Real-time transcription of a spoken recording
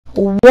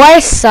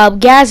What's up,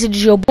 guys?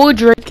 It's your boy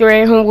Drake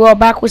right here. We're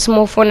back with some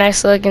more Fortnite,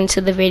 so look into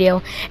the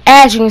video.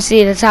 As you can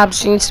see at the top of the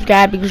screen,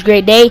 subscribe because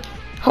great day.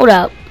 Hold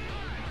up.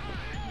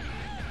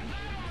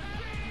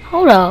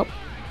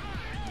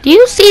 Do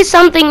you see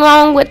something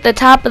wrong with the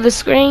top of the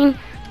screen?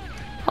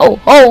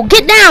 Oh,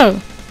 get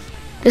down!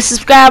 The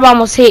subscribe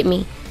almost hit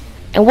me.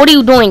 And what are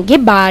you doing?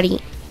 Get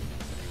body.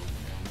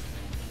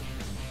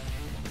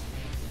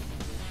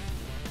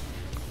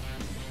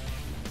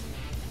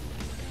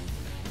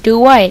 Do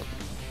what?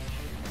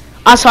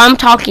 Also, I'm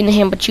talking to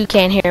him, but you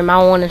can't hear him. I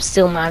want him to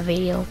steal my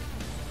video.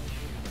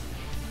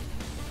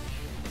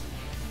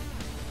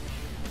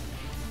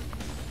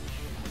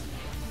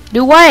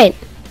 Do what?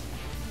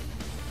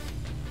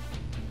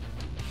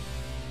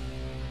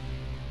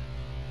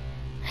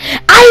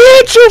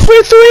 I hit you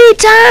for 3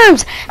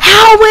 times!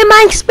 How am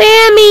I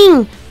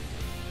spamming?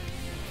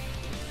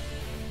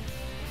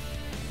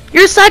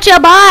 You're such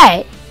a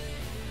bot!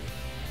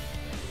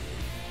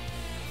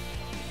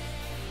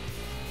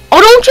 Oh,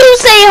 don't you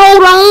say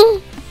hold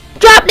on!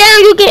 Drop down,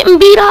 you getting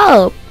beat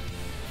up!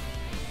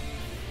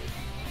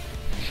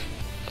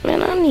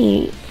 Man, I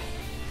need...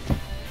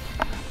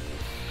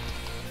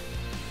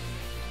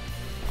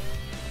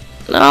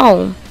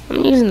 No,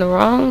 I'm using the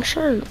wrong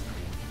shirt.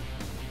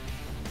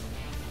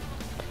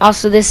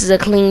 Also, this is a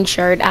clean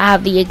shirt. I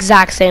have the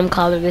exact same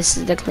color. This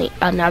is the clean,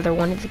 another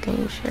one of the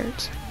clean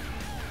shirts.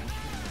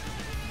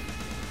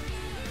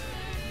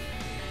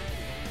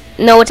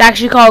 No, it's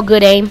actually called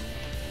Good Aim.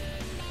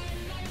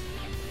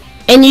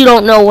 And you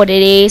don't know what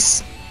it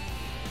is.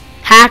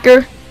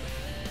 Hacker.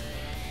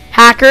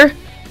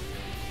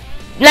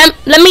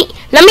 Let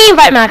me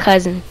invite my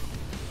cousin.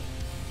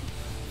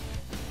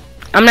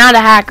 I'm not a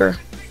hacker.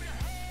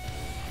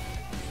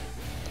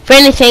 If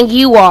anything,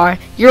 you are.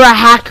 You're a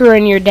hacker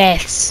in your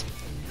deaths.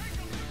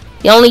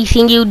 The only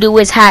thing you do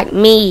is hack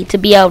me to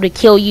be able to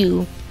kill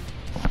you.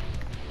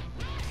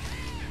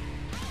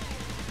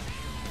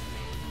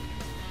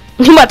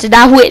 You're about to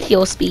die with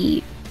your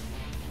speed.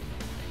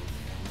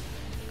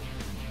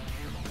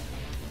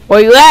 Where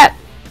you at?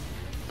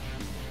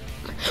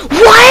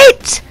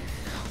 What?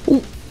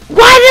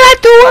 Why did I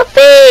throw a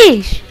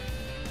fish?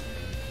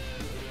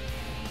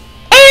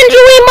 And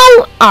you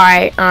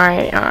emote.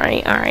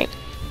 Alright.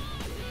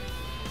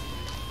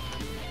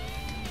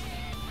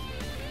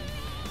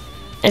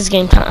 It's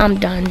game time. I'm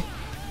done.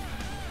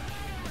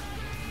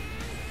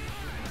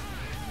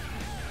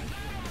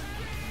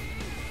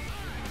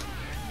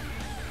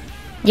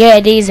 Yeah,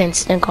 it is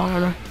instant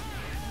karma.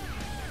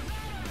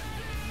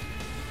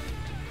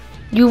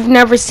 You've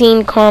never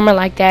seen karma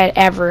like that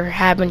ever,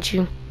 haven't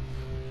you?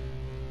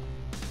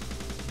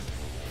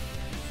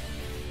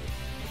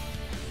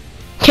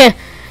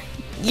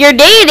 Your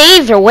dead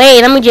either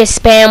way. Let me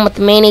just spam with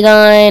the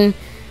minigun.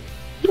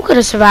 You could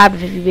have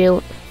survived if you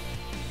built.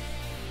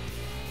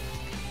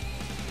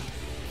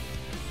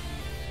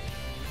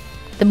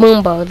 The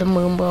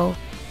boombo.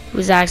 He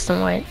was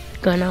asking what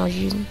gun I was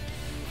using.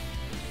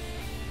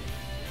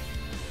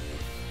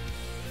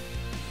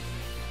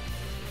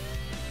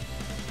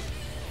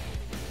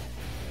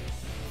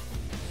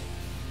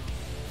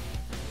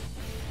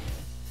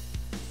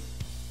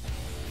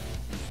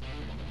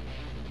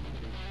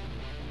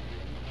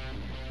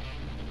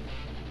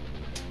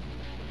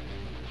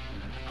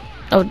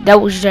 Oh,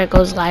 that was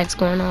Draco's lights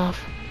going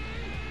off.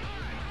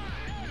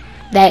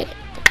 That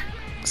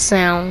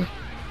sound.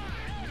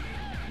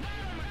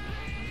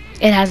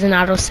 It has an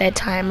auto set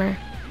timer.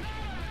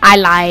 I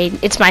lied.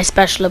 It's my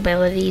special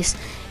abilities.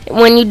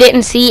 When you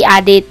didn't see,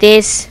 I did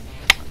this.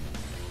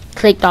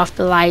 Clicked off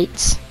the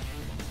lights.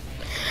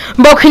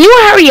 Bro, can you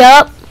hurry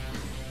up?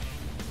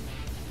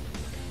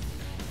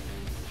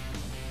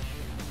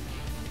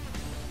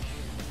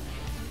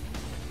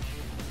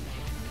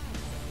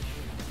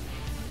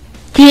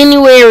 Can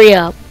you hurry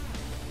up?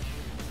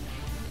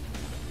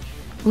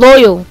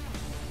 Loyal.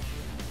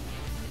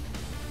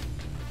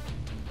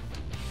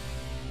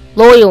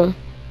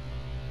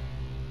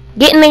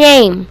 Get in the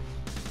game.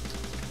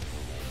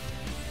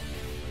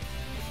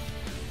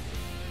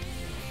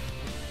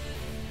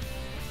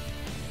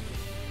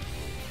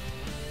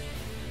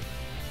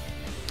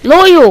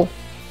 Loyal.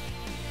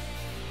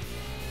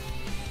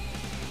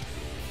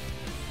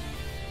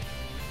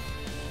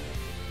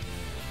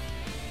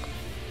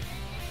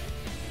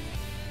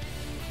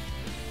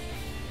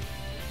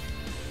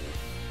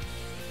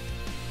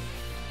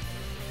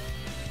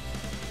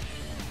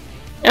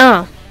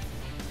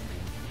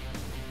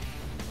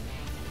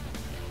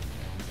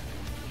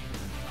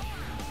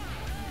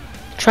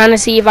 Trying to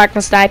see if I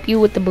can snipe you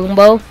with the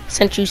boombo,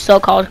 since you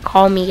so-called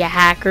call me a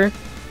hacker.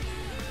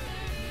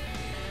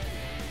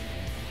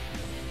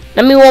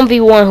 Let me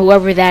 1v1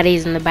 whoever that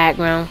is in the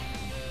background.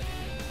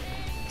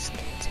 This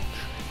kid's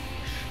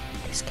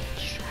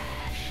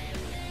trash.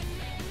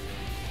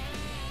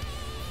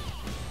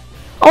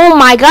 Oh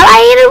my god, I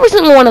hit every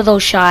single one of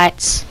those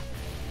shots.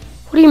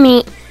 What do you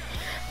mean?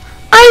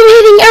 I'm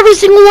hitting every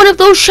single one of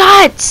those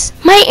shots.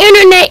 My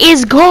internet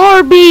is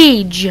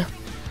garbage.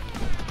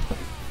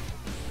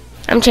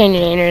 I'm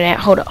changing the internet.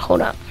 Hold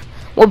up.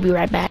 We'll be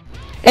right back.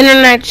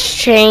 Internet's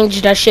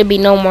changed. There should be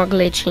no more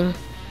glitching.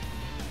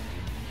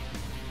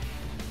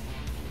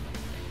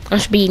 There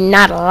should be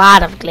not a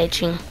lot of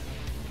glitching.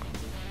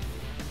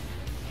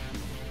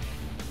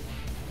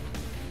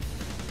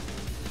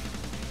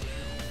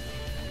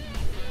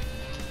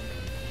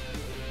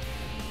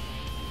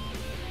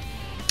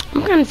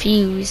 I'm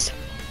confused.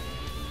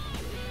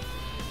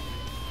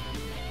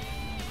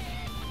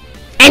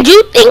 And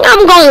you think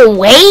I'm gonna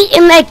wait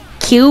in that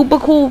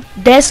cubicle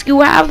desk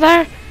you have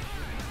there?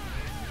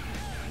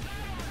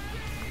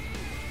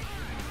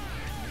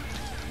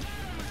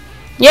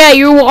 Yeah,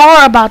 you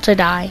are about to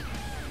die.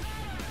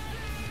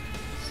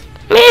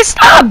 Man,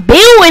 stop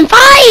building,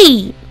 fight!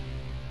 You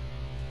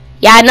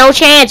got no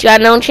chance, you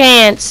got no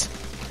chance.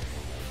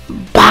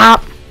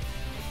 Bop.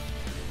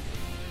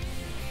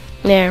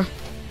 There.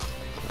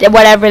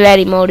 Whatever that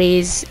emote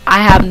is,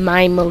 I have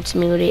my emotes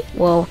muted.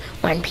 Well,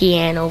 one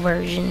piano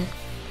version.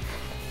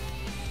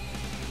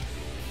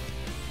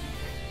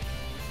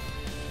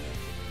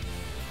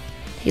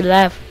 He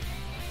left.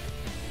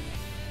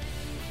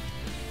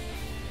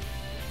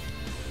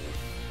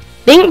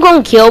 Think you're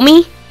gonna kill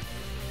me?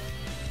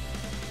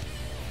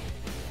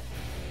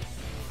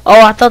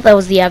 Oh, I thought that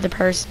was the other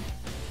person.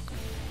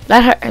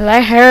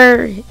 Let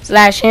her /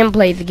 him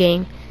play the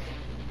game.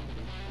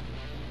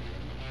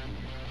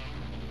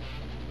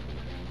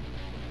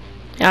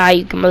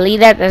 You can believe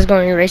that? That's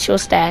going to erase your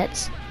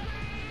stats.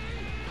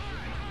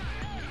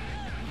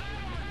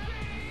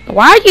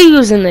 Why are you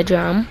using the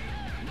drum?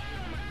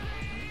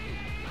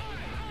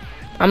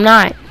 I'm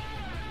not.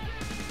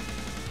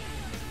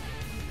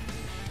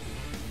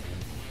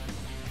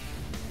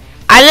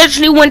 I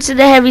literally went to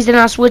the heavies and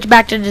I switched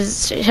back to the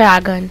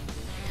shotgun.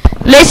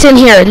 Listen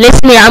here.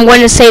 I'm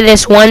going to say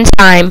this one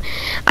time.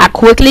 I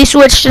quickly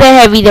switched to the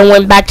heavy, then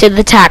went back to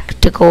the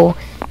tactical.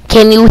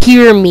 Can you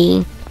hear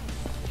me?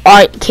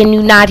 Or can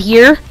you not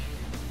hear?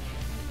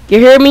 You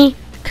hear me?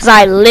 Because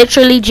I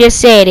literally just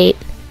said it.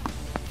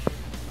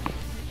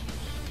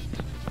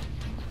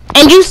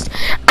 And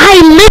I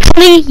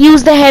literally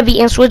used the heavy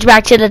and switched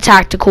back to the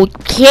tactical.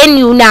 Can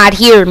you not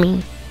hear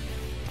me?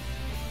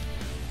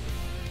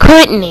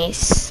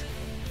 Goodness.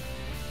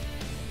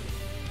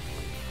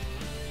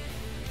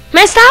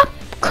 Man, stop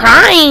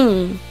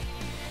crying.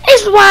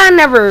 This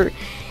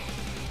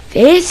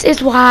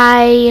is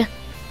why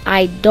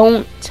I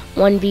don't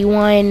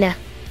 1v1.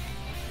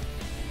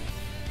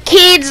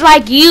 Kids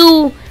like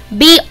you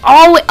be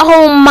always,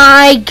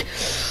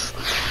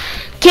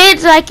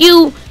 kids like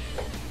you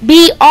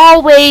be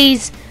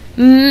always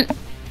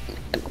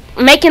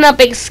making up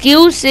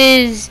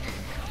excuses.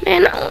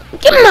 Man,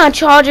 give me my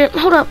charger.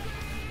 Hold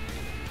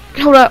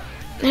up.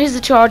 Here's the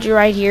charger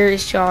right here.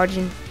 It's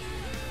charging.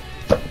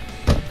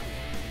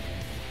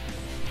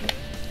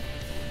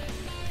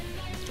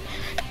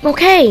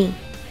 Okay.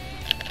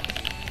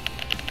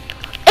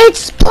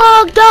 It's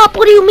plugged up.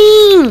 What do you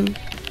mean?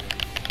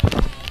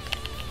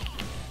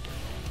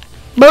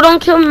 Bro,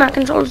 don't kill me. My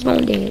controller's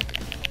going dead.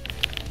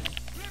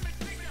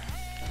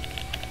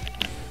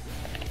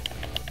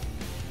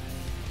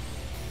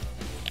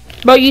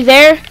 Bro, you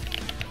there?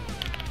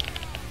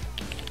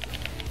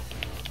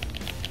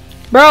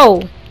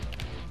 Bro.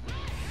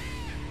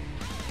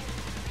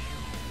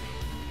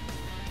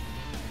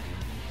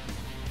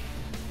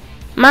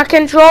 My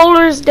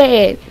controller's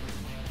dead.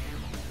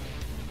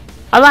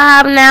 All I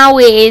have now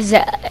is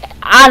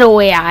auto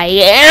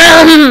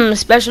AI.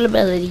 Special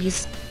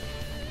abilities.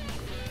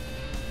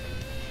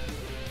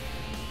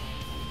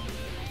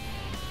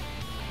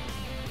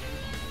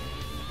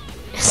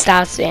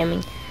 Stop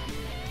spamming.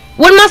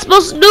 What am I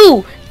supposed to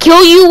do?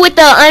 Kill you with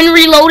the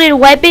unreloaded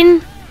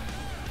weapon?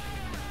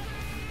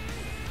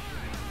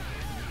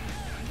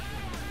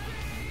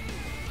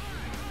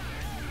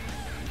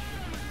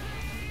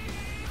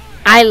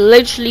 I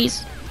literally...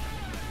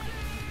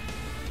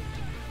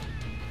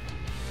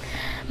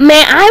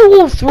 Man, I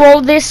will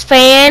throw this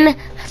fan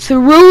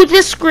through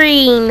the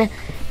screen,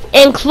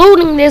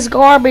 including this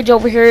garbage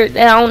over here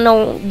that I don't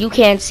know, you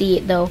can't see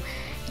it though.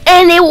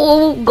 And it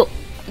will go,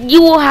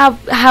 you will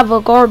have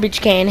a garbage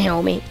can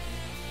helmet.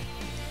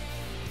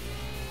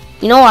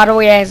 You know auto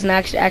AI is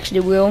not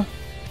actually real.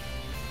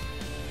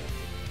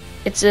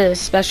 It's a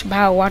special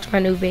power. Watch my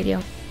new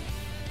video.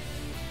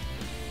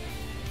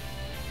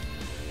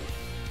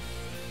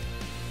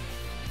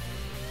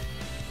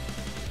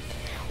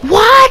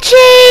 Watch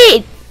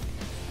it!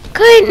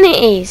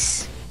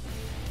 Goodness.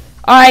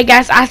 Alright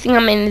guys, I think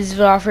I'm in this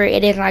video for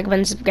it. Like,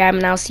 comment, subscribe,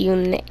 and I'll see you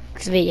in the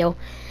next video.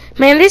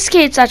 Man, this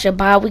kid's such a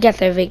bot. We got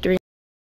the victory.